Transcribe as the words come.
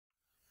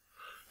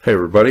Hey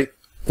everybody,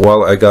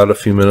 while I got a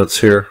few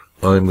minutes here,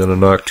 I'm going to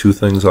knock two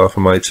things off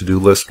of my to-do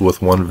list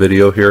with one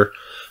video here.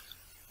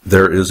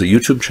 There is a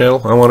YouTube channel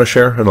I want to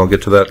share, and I'll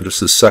get to that in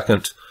just a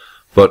second,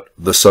 but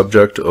the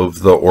subject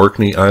of the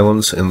Orkney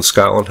Islands in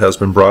Scotland has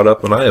been brought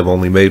up, and I have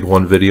only made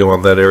one video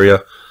on that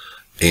area,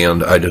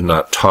 and I did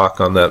not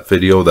talk on that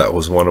video. That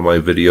was one of my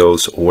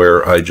videos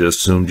where I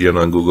just zoomed in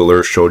on Google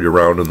Earth, showed you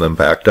around, and then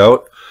backed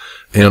out.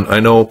 And I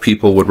know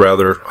people would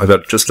rather, I've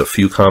had just a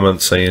few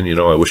comments saying, you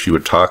know, I wish you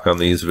would talk on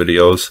these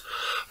videos.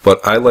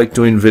 But I like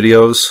doing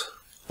videos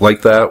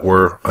like that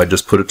where I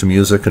just put it to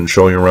music and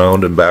show you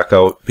around and back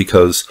out,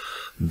 because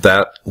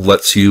that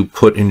lets you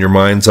put in your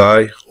mind's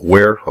eye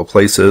where a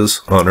place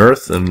is on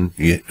Earth, and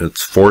it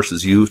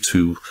forces you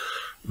to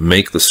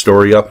make the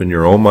story up in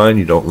your own mind.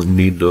 You don't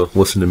need to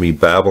listen to me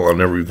babble on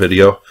every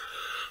video.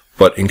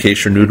 But in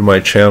case you're new to my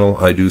channel,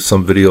 I do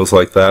some videos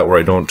like that where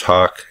I don't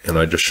talk and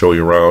I just show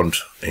you around,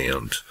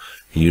 and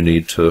you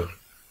need to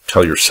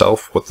tell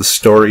yourself what the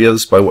story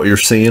is by what you're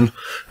seeing.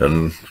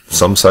 And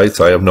some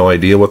sites I have no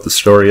idea what the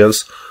story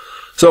is.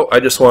 So I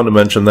just wanted to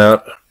mention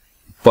that.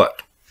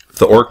 But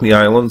the Orkney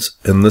Islands,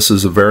 and this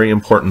is a very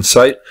important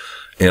site,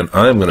 and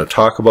I'm going to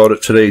talk about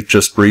it today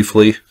just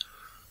briefly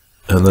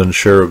and then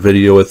share a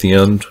video at the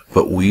end.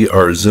 But we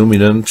are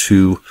zooming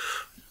into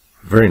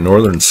very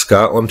northern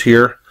Scotland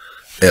here.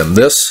 And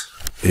this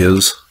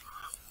is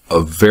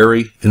a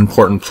very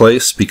important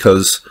place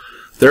because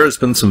there has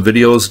been some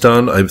videos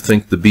done. I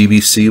think the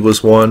BBC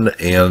was one,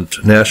 and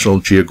National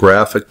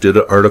Geographic did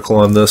an article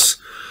on this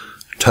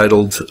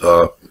titled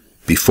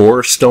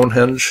Before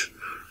Stonehenge.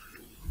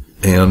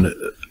 And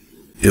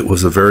it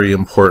was a very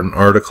important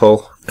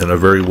article and a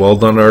very well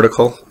done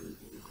article.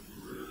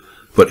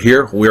 But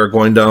here we are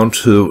going down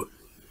to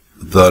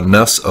the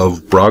Ness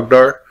of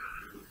Brodgar.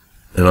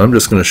 And I'm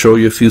just going to show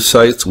you a few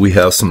sites. We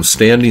have some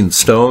standing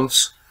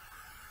stones,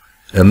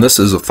 and this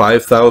is a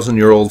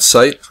 5,000-year-old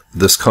site.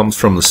 This comes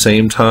from the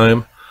same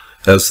time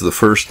as the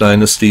first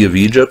dynasty of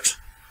Egypt,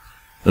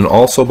 and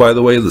also, by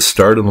the way, the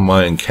start of the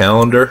Mayan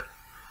calendar.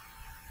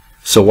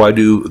 So why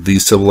do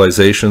these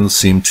civilizations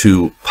seem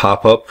to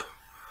pop up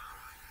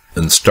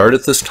and start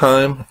at this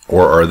time,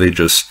 or are they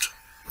just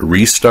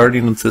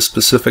restarting at this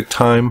specific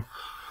time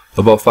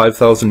about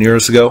 5,000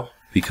 years ago?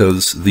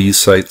 Because these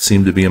sites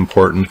seem to be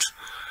important.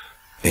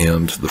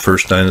 And the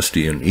first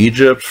dynasty in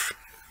Egypt,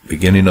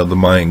 beginning of the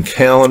Mayan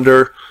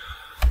calendar,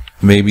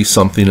 maybe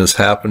something is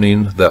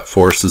happening that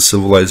forces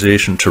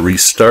civilization to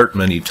restart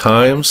many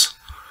times,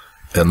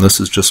 and this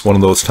is just one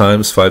of those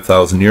times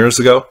 5,000 years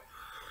ago.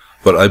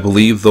 But I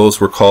believe those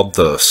were called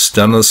the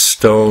Stena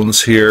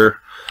stones here,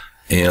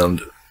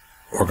 and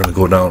we're going to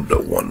go down to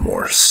one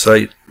more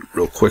site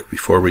real quick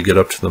before we get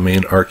up to the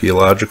main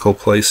archaeological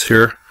place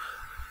here.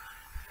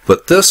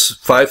 But this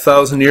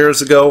 5,000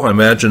 years ago, I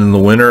imagine in the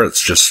winter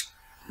it's just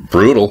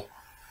brutal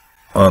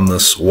on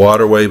this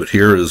waterway, but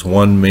here is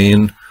one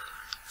main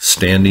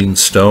standing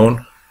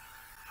stone.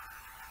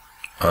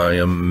 I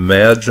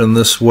imagine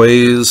this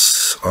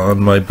weighs, on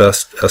my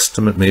best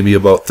estimate, maybe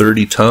about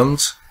 30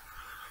 tons.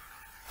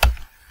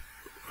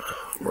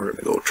 We're going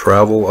to go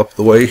travel up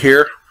the way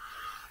here.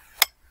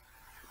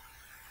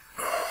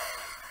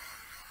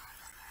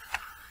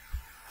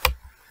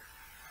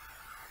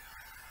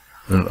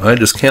 And I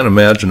just can't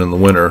imagine in the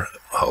winter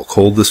how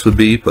cold this would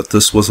be, but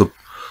this was a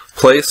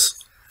place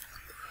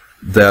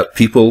that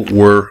people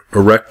were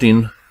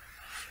erecting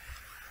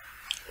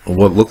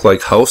what looked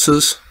like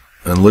houses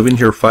and living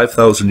here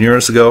 5,000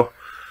 years ago,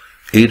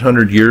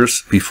 800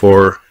 years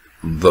before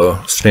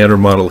the standard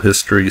model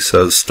history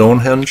says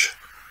Stonehenge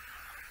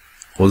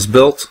was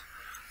built.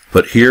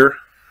 But here,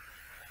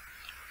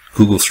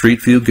 Google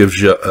Street View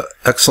gives you an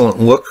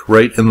excellent look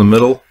right in the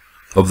middle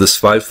of this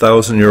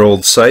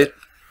 5,000-year-old site.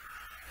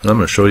 And I'm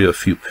going to show you a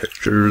few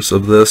pictures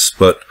of this,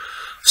 but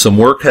some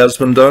work has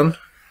been done.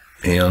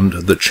 And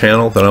the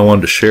channel that I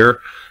wanted to share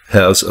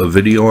has a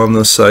video on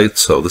this site,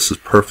 so this is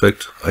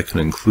perfect. I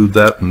can include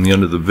that in the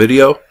end of the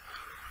video.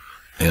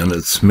 And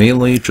it's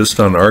mainly just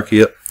on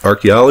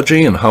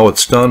archaeology and how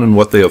it's done and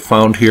what they have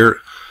found here.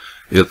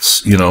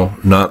 It's, you know,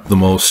 not the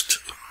most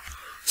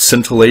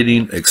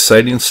scintillating,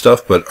 exciting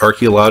stuff, but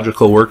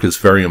archaeological work is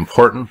very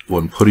important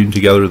when putting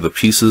together the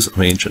pieces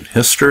of ancient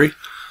history.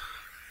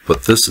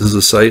 But this is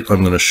a site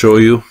I'm going to show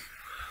you.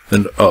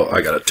 And, oh,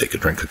 I gotta take a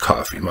drink of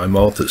coffee. My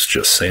mouth is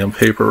just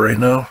sandpaper right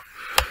now.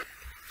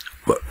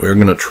 But we're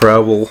gonna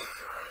travel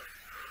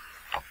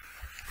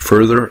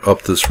further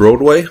up this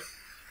roadway.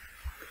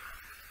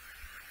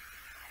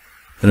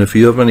 And if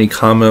you have any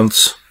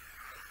comments,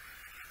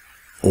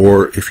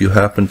 or if you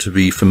happen to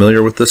be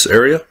familiar with this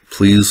area,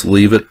 please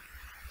leave it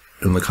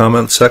in the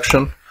comments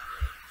section.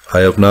 I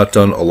have not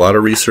done a lot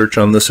of research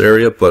on this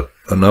area, but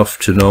enough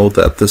to know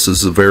that this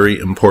is a very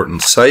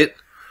important site.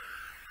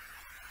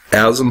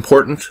 As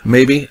important,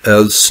 maybe,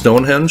 as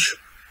Stonehenge,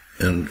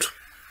 and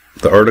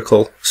the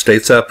article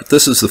states that. But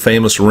this is the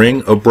famous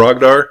ring of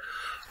Brodgar,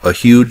 a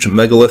huge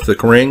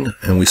megalithic ring,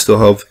 and we still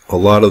have a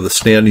lot of the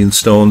standing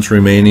stones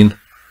remaining.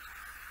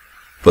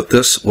 But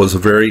this was a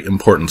very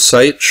important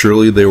site.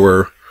 Surely they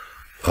were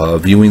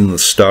viewing the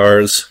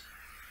stars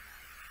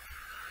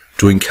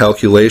doing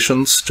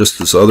calculations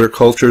just as other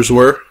cultures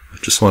were. I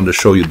just wanted to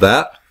show you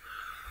that.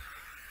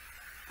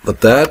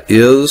 But that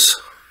is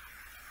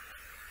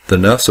the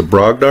Ness of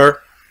Brodgar,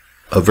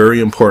 a very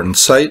important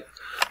site,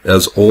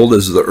 as old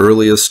as the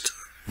earliest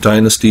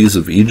dynasties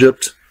of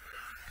Egypt,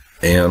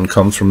 and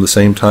comes from the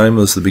same time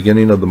as the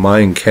beginning of the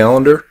Mayan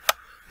calendar.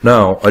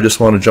 Now, I just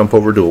want to jump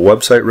over to a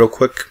website real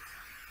quick.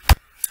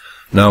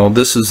 Now,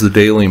 this is the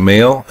Daily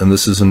Mail, and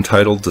this is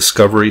entitled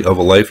Discovery of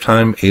a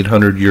Lifetime,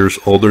 800 Years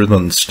Older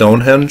Than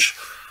Stonehenge.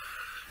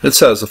 It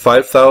says a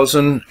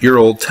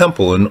 5,000-year-old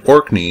temple in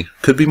Orkney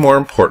could be more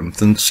important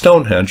than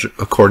Stonehenge,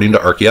 according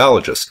to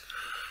archaeologists.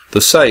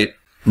 The site,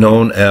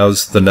 known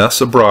as the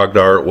Ness of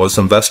Brodgar, was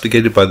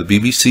investigated by the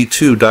BBC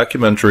Two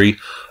documentary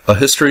A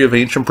History of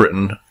Ancient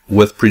Britain,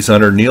 with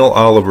presenter Neil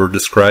Oliver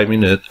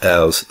describing it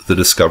as the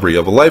discovery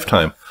of a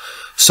lifetime.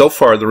 So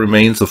far, the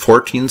remains of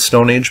 14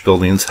 Stone Age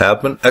buildings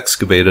have been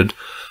excavated,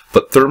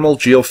 but thermal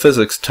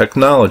geophysics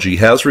technology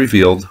has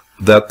revealed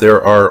that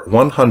there are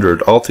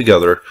 100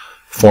 altogether,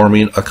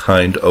 forming a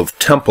kind of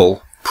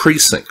temple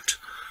precinct.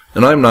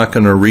 And I'm not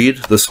going to read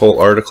this whole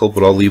article,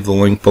 but I'll leave the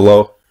link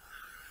below.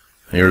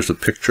 Here's a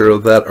picture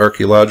of that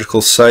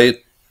archaeological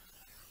site,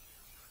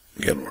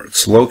 again where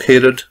it's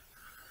located.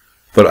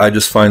 But I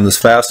just find this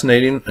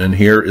fascinating, and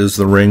here is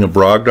the Ring of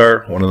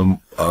Brodgar, one of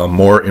the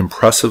more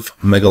impressive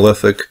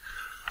megalithic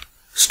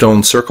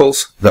stone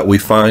circles that we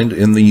find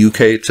in the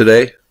UK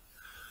today.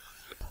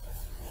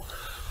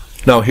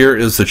 Now here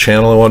is the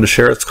channel I wanted to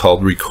share. It's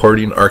called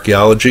Recording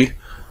Archaeology.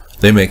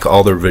 They make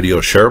all their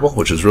videos shareable,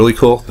 which is really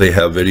cool. They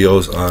have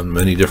videos on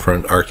many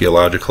different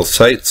archaeological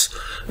sites,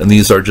 and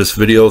these are just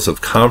videos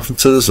of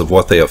conferences of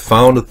what they have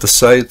found at the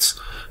sites.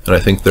 And I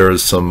think there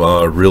is some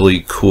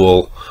really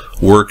cool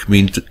work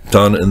being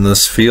done in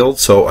this field,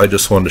 so I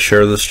just wanted to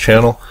share this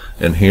channel,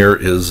 and here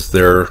is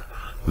their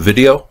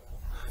video,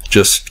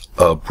 just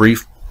a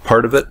brief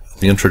part of it,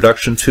 the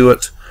introduction to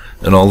it,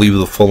 and I'll leave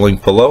the full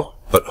link below.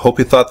 But hope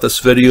you thought this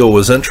video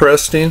was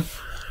interesting,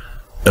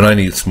 and I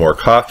need some more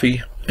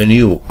coffee, and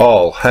you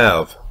all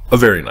have a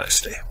very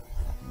nice day.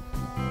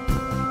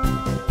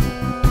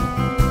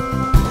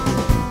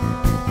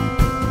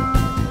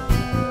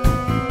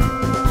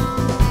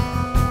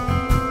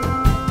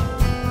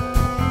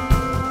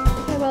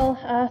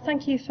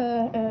 Thank you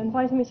for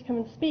inviting me to come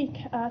and speak.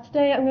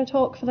 Today I'm going to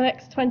talk for the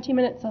next 20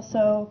 minutes or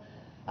so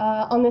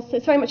on this.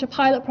 It's very much a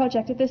pilot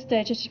project at this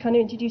stage, just to kind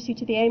of introduce you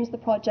to the aims of the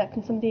project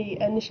and some of the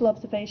initial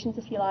observations,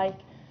 if you like.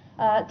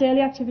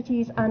 Daily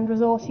activities and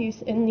resource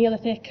use in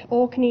Neolithic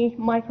Orkney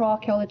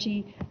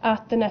microarchaeology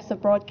at the Ness of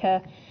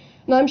Brodgar.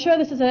 Now, I'm sure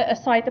this is a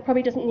site that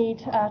probably doesn't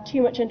need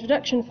too much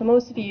introduction for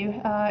most of you.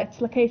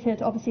 It's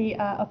located obviously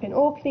up in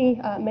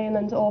Orkney,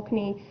 mainland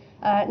Orkney,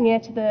 near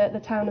to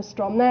the town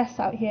of Ness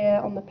out here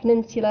on the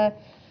peninsula.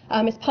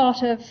 It's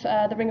part of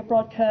the Ring of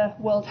Brodgar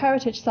World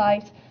Heritage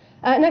Site.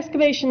 And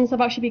excavations have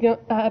actually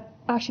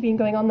been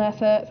going on there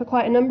for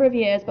quite a number of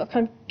years, but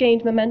kind of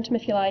gained momentum,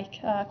 if you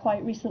like,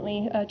 quite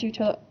recently due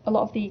to a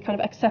lot of the kind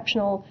of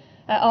exceptional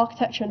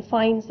architecture and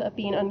finds that have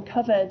been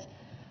uncovered.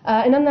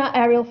 And on that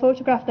aerial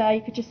photograph there,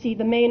 you could just see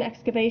the main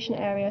excavation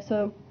area.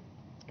 So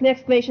the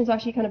excavation is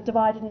actually kind of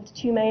divided into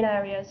two main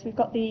areas. We've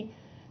got the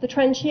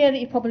trench here that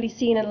you've probably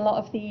seen in a lot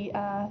of the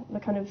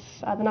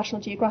National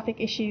Geographic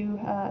issue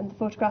and the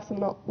photographs and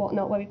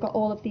whatnot, where we've got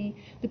all of the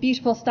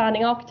beautiful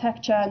standing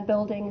architecture and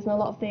buildings and a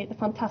lot of the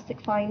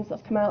fantastic finds that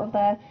have come out of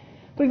there.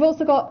 We've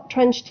also got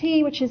Trench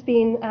T, which has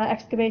been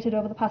excavated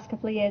over the past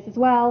couple of years as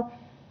well.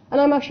 And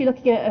I'm actually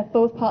looking at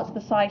both parts of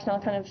the site, and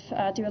I'll kind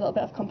of do a little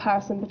bit of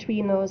comparison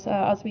between those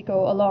as we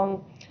go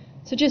along.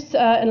 So just in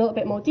a little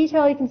bit more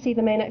detail, you can see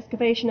the main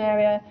excavation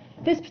area.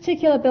 This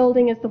particular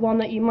building is the one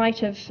that you might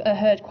have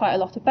heard quite a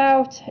lot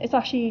about. It's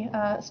actually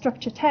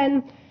Structure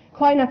 10,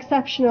 quite an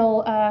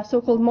exceptional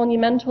so-called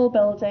monumental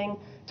building,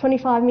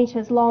 25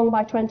 metres long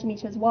by 20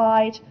 metres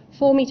wide,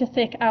 4 metre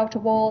thick outer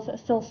walls that are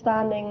still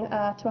standing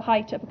to a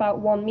height of about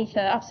 1 metre.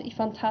 Absolutely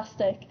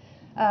fantastic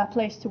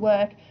place to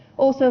work.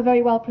 Also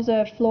very well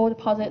preserved floor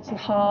deposits and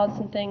hearths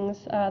and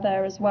things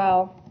there as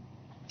well.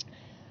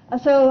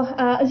 So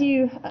as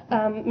you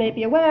may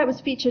be aware, it was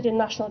featured in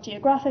National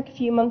Geographic a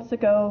few months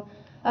ago,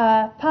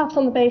 perhaps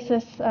on the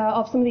basis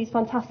of some of these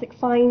fantastic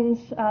finds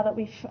that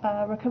we've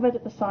recovered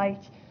at the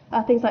site.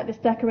 Things like this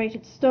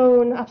decorated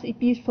stone, absolutely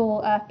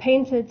beautiful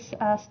painted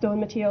stone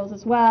materials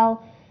as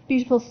well,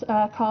 beautiful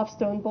carved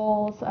stone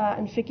balls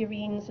and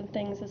figurines and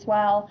things as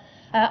well.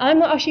 I'm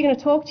not actually going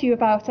to talk to you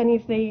about any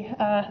of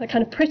the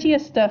kind of prettier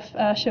stuff,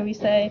 shall we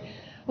say.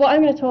 What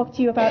I'm going to talk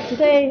to you about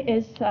today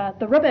is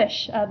the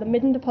rubbish, the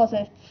midden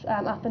deposits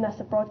at the Ness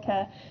of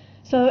Brodgar.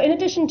 So in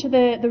addition to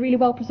the really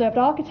well-preserved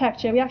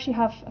architecture, we actually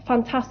have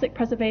fantastic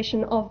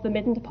preservation of the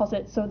midden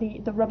deposits, so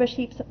the rubbish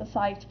heaps at the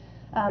site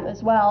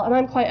as well. And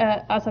I'm quite,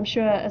 as I'm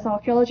sure as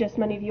archaeologists,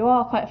 many of you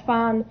are, quite a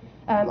fan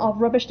of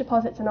rubbish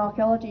deposits in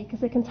archaeology, because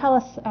they can tell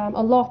us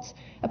a lot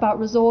about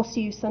resource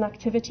use and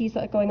activities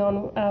that are going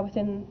on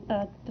within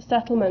the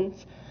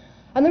settlements.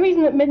 And the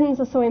reason that middens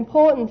are so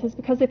important is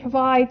because they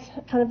provide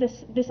kind of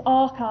this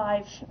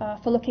archive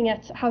for looking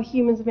at how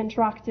humans have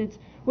interacted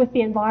with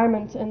the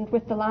environment and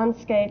with the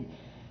landscape.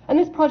 And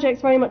this project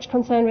is very much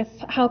concerned with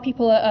how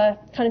people are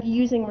kind of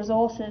using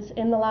resources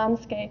in the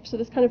landscape. So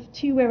there's kind of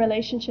two-way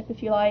relationship,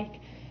 if you like,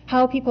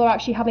 how people are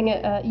actually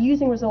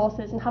using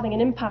resources and having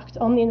an impact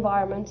on the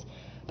environment,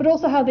 but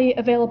also how the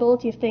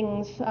availability of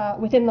things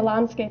within the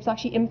landscape is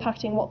actually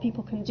impacting what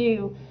people can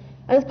do.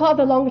 And as part of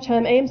the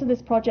longer-term aims of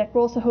this project,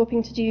 we're also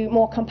hoping to do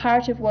more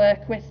comparative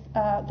work with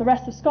the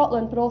rest of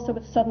Scotland, but also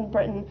with southern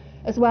Britain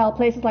as well,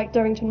 places like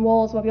Durrington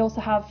Walls, where we also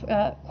have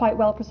quite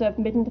well-preserved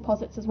midden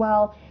deposits as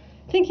well,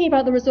 thinking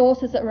about the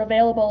resources that are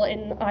available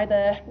in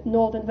either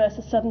northern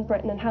versus southern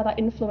Britain and how that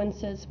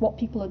influences what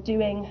people are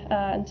doing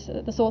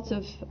and the sorts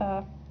of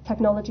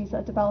technologies that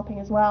are developing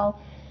as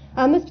well.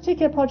 This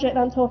particular project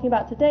I'm talking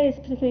about today is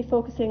particularly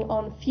focusing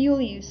on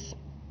fuel use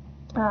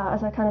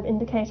as a kind of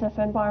indicator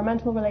for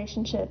environmental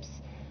relationships.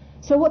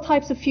 So what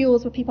types of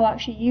fuels were people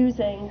actually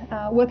using?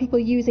 Were people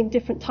using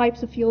different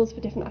types of fuels for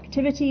different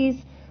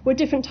activities? Were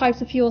different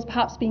types of fuels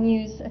perhaps being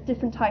used at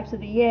different times of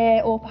the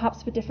year or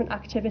perhaps for different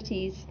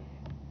activities?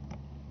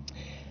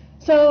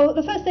 So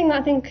the first thing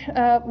that I think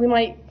we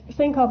might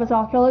think of as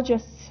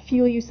archaeologists,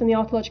 fuel use in the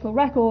archaeological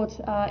record,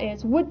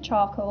 is wood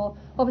charcoal.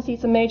 Obviously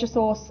it's a major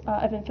source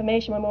of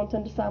information when we want to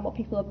understand what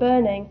people are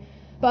burning.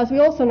 But as we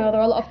also know,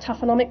 there are a lot of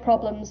taphonomic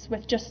problems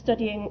with just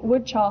studying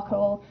wood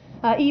charcoal.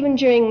 Even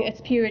during its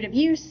period of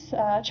use,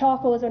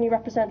 charcoal is only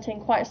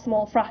representing quite a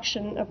small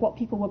fraction of what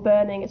people were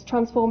burning. It's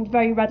transformed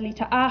very readily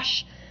to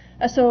ash.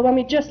 So when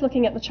we're just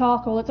looking at the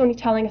charcoal, it's only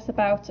telling us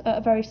about a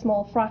very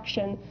small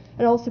fraction.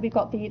 And also we've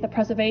got the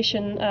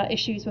preservation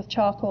issues with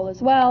charcoal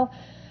as well.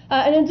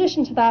 And in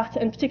addition to that,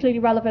 and particularly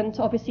relevant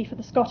obviously for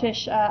the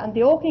Scottish and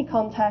the Orkney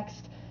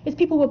context, is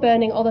people were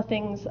burning other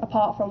things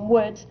apart from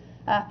wood.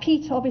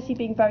 Peat obviously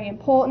being very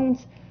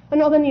important,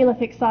 and other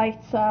Neolithic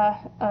sites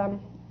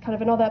kind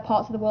of in other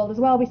parts of the world as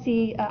well, we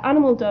see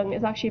animal dung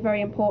is actually a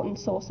very important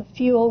source of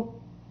fuel,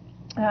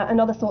 and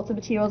other sorts of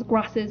materials,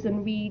 grasses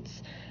and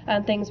reeds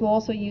and things were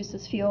also used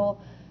as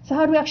fuel. So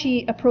how do we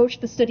actually approach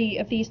the study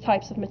of these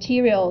types of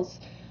materials?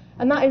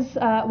 And that is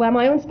where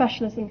my own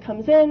specialism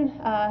comes in,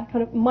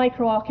 kind of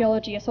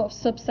microarchaeology, a sort of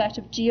subset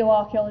of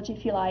geoarchaeology,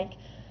 if you like.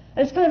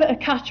 And it's kind of a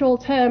catch-all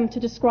term to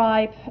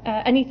describe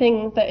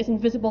anything that is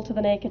invisible to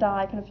the naked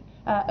eye, kind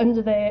of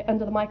under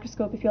the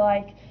microscope, if you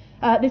like.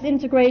 This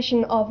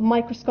integration of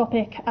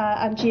microscopic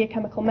and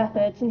geochemical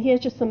methods. And here's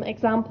just some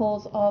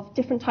examples of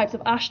different types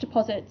of ash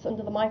deposits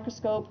under the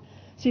microscope.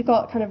 So you've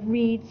got kind of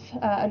reeds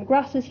and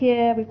grasses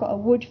here. We've got a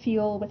wood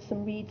fuel with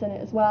some reeds in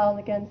it as well, and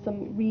again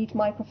some reed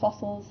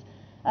microfossils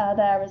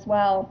there as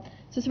well.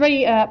 So it's a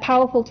very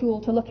powerful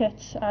tool to look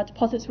at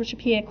deposits which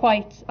appear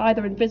quite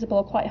either invisible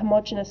or quite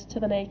homogeneous to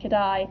the naked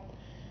eye.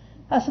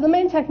 So the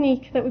main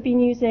technique that we've been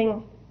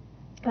using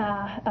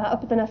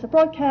up at the Ness of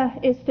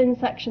Brodgar is thin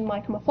section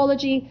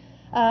micromorphology.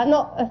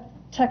 Not a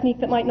technique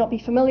that might not be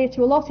familiar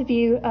to a lot of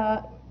you.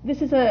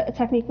 This is a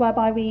technique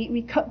whereby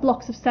we cut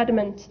blocks of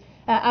sediment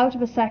out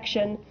of a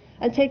section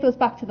and take those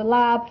back to the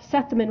lab,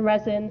 set them in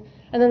resin,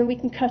 and then we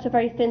can cut a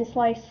very thin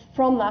slice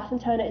from that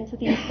and turn it into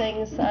these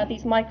things,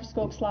 these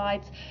microscope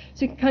slides.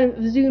 So you can kind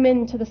of zoom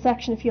into the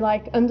section, if you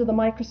like, under the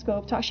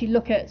microscope to actually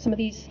look at some of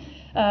these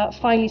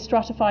finely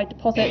stratified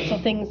deposits or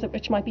things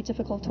which might be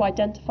difficult to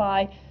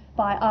identify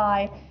by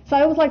eye. So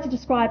I always like to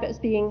describe it as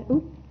being,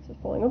 it's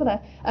falling over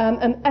there,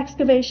 an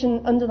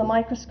excavation under the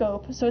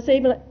microscope. So it's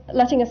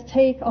letting us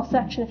take our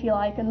section, if you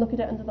like, and look at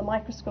it under the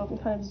microscope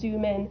and kind of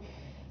zoom in.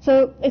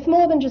 So it's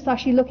more than just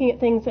actually looking at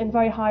things in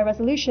very high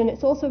resolution.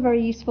 It's also a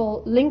very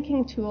useful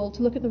linking tool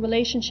to look at the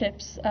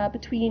relationships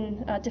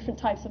between different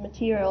types of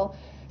material.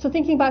 So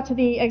thinking back to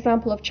the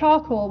example of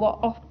charcoal,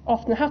 what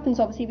often happens,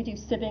 obviously we do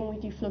sieving, we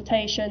do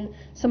flotation,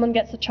 someone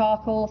gets the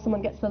charcoal,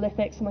 someone gets the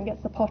lithic, someone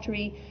gets the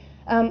pottery.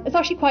 It's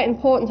actually quite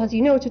important, as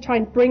you know, to try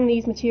and bring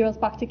these materials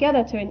back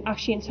together to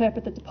actually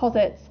interpret the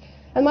deposits.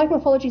 And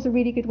micromorphology is a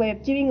really good way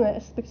of doing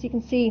this, because you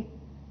can see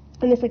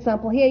in this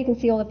example here, you can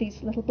see all of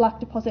these little black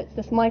deposits,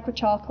 this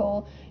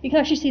microcharcoal. You can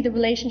actually see the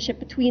relationship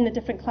between the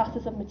different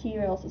classes of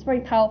materials. It's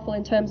very powerful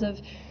in terms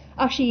of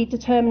actually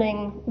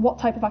determining what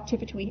type of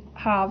activity we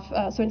have.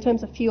 So in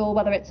terms of fuel,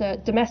 whether it's a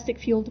domestic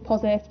fuel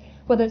deposit,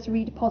 whether it's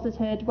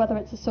redeposited, whether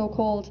it's a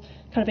so-called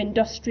kind of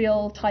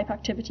industrial type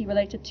activity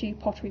related to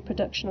pottery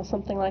production or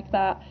something like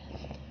that.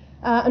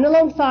 And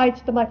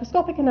alongside the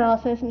microscopic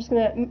analysis, I'm just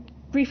going to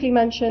briefly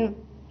mention,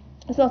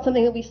 it's not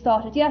something that we've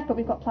started yet, but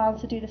we've got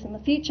plans to do this in the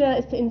future,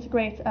 is to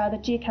integrate the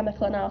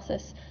geochemical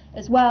analysis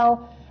as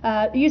well,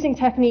 using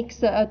techniques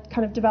that are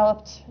kind of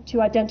developed to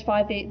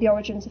identify the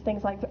origins of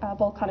things like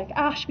volcanic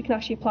ash. We can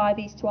actually apply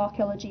these to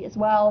archaeology as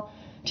well,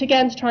 to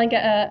try and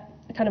get a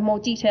kind of more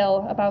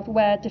detail about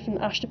where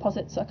different ash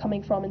deposits are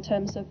coming from in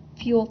terms of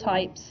fuel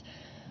types.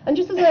 And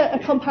just as a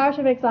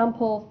comparative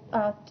example,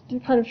 to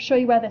kind of show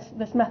you where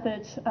this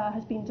method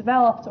has been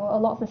developed, or a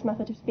lot of this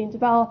method has been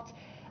developed,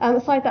 a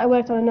site that I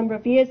worked on a number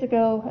of years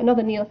ago,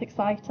 another Neolithic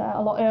site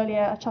a lot earlier,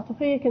 at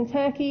Çatalhöyük in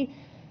Turkey.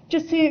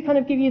 just to kind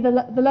of give you the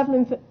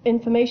level of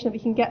information that we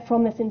can get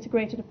from this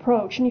integrated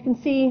approach. And you can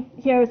see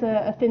here is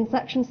a thin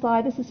section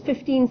slide. This is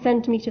 15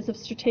 centimetres of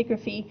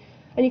stratigraphy,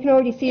 and you can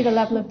already see the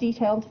level of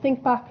detail. And to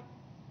think back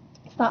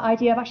to that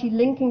idea of actually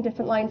linking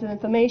different lines of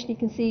information, you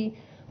can see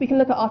we can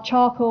look at our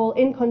charcoal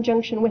in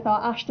conjunction with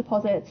our ash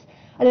deposits.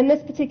 And in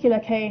this particular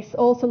case,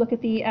 also look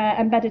at the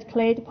embedded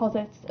clay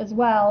deposits as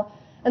well.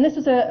 And this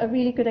is a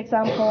really good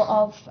example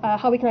of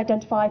how we can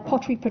identify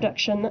pottery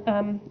production,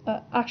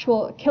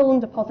 actual kiln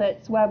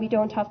deposits where we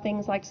don't have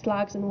things like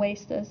slags and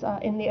wasters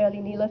in the early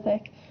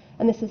Neolithic.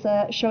 And this is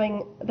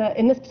showing that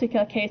in this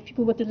particular case,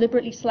 people were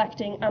deliberately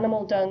selecting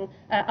animal dung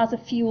as a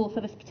fuel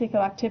for this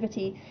particular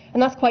activity.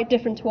 And that's quite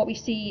different to what we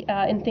see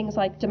in things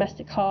like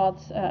domestic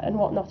hearths and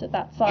whatnot at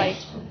that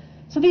site.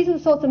 So these are the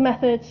sorts of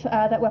methods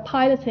that we're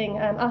piloting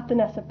at the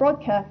Ness of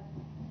Brodgar.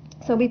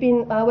 So we've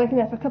been working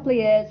there for a couple of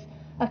years.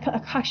 I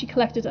actually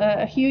collected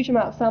a huge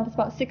amount of samples,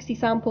 about 60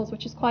 samples,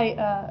 which is quite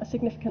a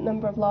significant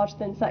number of large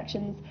thin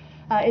sections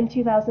in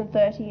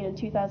 2013 and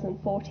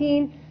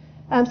 2014.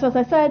 So as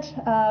I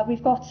said,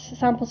 we've got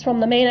samples from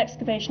the main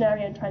excavation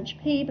area in Trench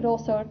P, but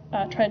also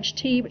Trench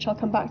T, which I'll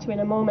come back to in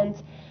a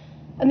moment.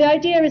 And the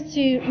idea is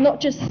to not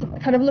just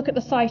kind of look at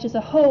the site as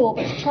a whole,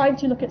 but to try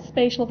to look at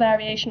spatial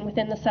variation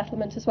within the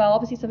settlement as well.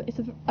 Obviously, it's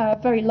a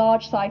very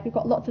large site. We've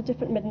got lots of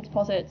different midden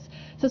deposits.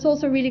 So it's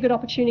also a really good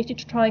opportunity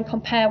to try and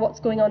compare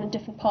what's going on in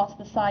different parts of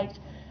the site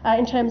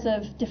in terms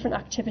of different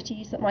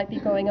activities that might be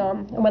going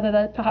on, and whether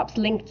they're perhaps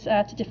linked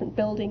to different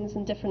buildings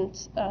and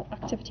different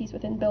activities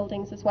within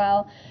buildings as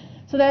well.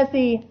 So there's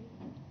the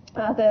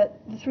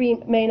three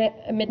main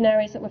midden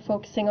areas that we're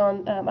focusing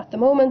on at the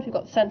moment. We've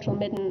got central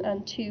midden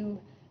and two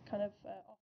kind of